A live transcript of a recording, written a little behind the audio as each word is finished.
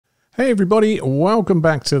Hey everybody, welcome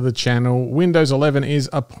back to the channel. Windows 11 is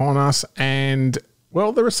upon us and,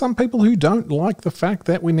 well, there are some people who don't like the fact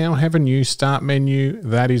that we now have a new start menu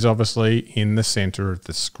that is obviously in the center of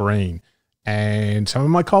the screen. And some of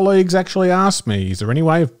my colleagues actually asked me, is there any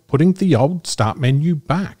way of putting the old start menu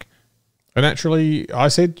back? And actually I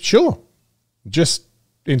said, sure, just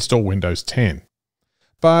install Windows 10.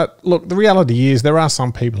 But look, the reality is there are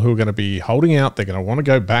some people who are going to be holding out. They're going to want to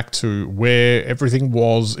go back to where everything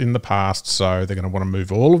was in the past. So they're going to want to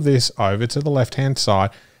move all of this over to the left-hand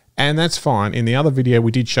side. And that's fine. In the other video,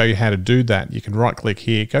 we did show you how to do that. You can right click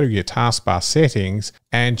here, go to your taskbar settings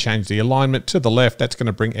and change the alignment to the left. That's going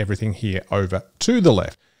to bring everything here over to the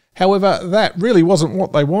left. However, that really wasn't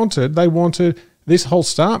what they wanted. They wanted this whole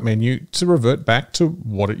start menu to revert back to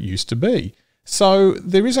what it used to be. So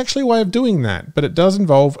there is actually a way of doing that, but it does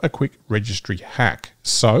involve a quick registry hack.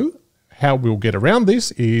 So how we'll get around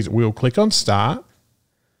this is we'll click on Start.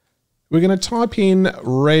 We're going to type in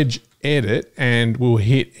regedit and we'll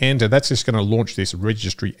hit enter. That's just going to launch this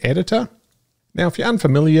registry editor. Now, if you're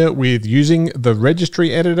unfamiliar with using the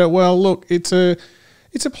registry editor, well, look, it's a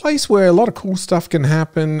place where a lot of cool stuff can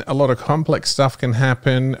happen, a lot of complex stuff can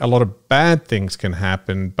happen, a lot of bad things can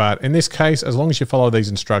happen, but in this case, as long as you follow these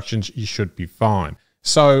instructions, you should be fine.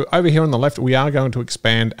 So over here on the left, we are going to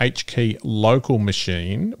expand HKey local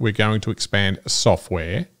machine. We're going to expand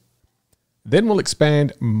software. Then we'll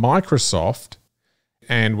expand Microsoft,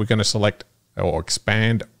 and we're going to select or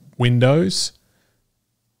expand Windows.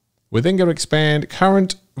 We're then going to expand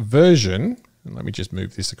current version. And let me just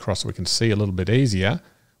move this across so we can see a little bit easier.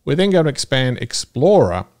 We're then going to expand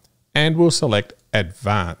Explorer and we'll select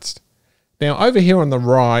Advanced. Now over here on the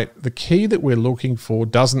right, the key that we're looking for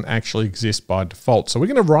doesn't actually exist by default. So we're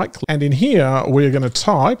going to right click and in here, we're going to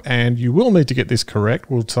type, and you will need to get this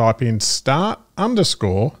correct. We'll type in start_show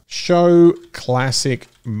classic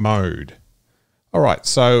mode. All right,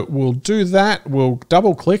 so we'll do that. We'll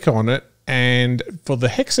double click on it. And for the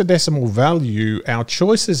hexadecimal value, our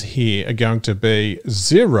choices here are going to be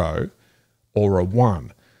 0 or a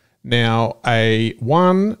 1. Now, a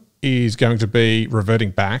 1 is going to be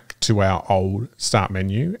reverting back to our old start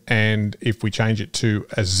menu. And if we change it to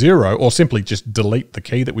a 0 or simply just delete the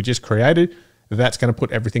key that we just created, that's going to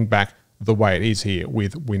put everything back the way it is here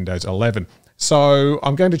with Windows 11. So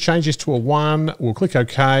I'm going to change this to a 1. We'll click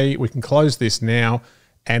OK. We can close this now.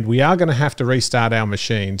 And we are going to have to restart our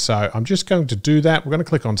machine. So I'm just going to do that. We're going to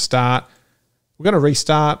click on Start. We're going to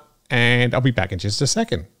restart, and I'll be back in just a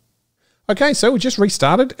second. Okay, so we just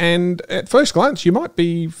restarted, and at first glance, you might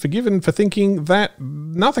be forgiven for thinking that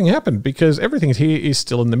nothing happened because everything here is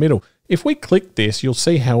still in the middle. If we click this, you'll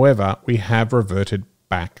see, however, we have reverted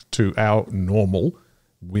back to our normal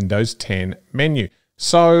Windows 10 menu.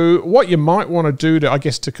 So what you might want to do to, I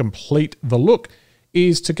guess, to complete the look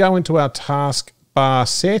is to go into our taskbar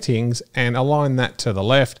settings and align that to the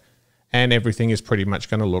left, and everything is pretty much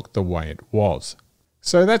going to look the way it was.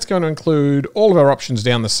 So that's going to include all of our options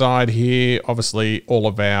down the side here, obviously all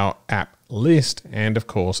of our app list, and of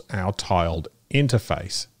course our tiled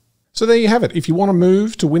interface. So there you have it. If you want to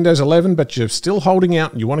move to Windows 11 but you're still holding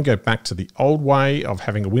out and you want to go back to the old way of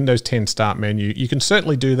having a Windows 10 start menu, you can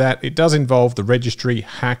certainly do that. It does involve the registry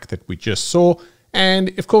hack that we just saw.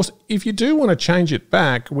 And of course, if you do want to change it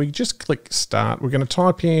back, we just click Start. We're going to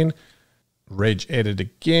type in regedit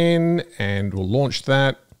again, and we'll launch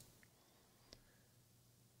that.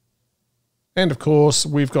 And of course,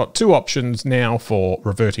 we've got two options now for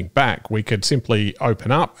reverting back. We could simply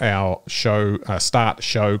open up our Start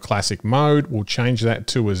Show Classic Mode. We'll change that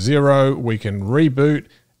to a 0. We can reboot,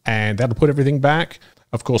 and that'll put everything back.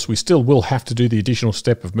 Of course, we still will have to do the additional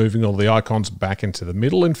step of moving all the icons back into the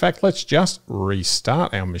middle. In fact, let's just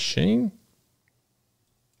restart our machine.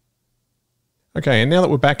 Okay, and now that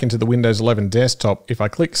we're back into the Windows 11 desktop, if I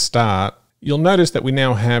click Start, you'll notice that we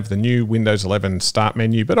now have the new Windows 11 Start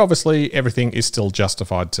menu, but obviously everything is still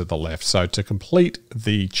justified to the left. So to complete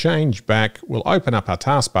the change back, we'll open up our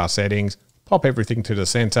taskbar settings, pop everything to the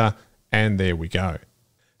center, and there we go.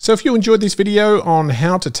 So if you enjoyed this video on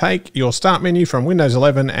how to take your start menu from Windows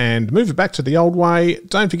 11 and move it back to the old way,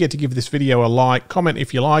 don't forget to give this video a like, comment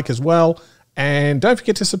if you like as well, and don't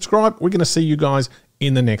forget to subscribe. We're going to see you guys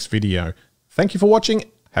in the next video. Thank you for watching.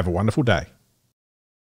 Have a wonderful day.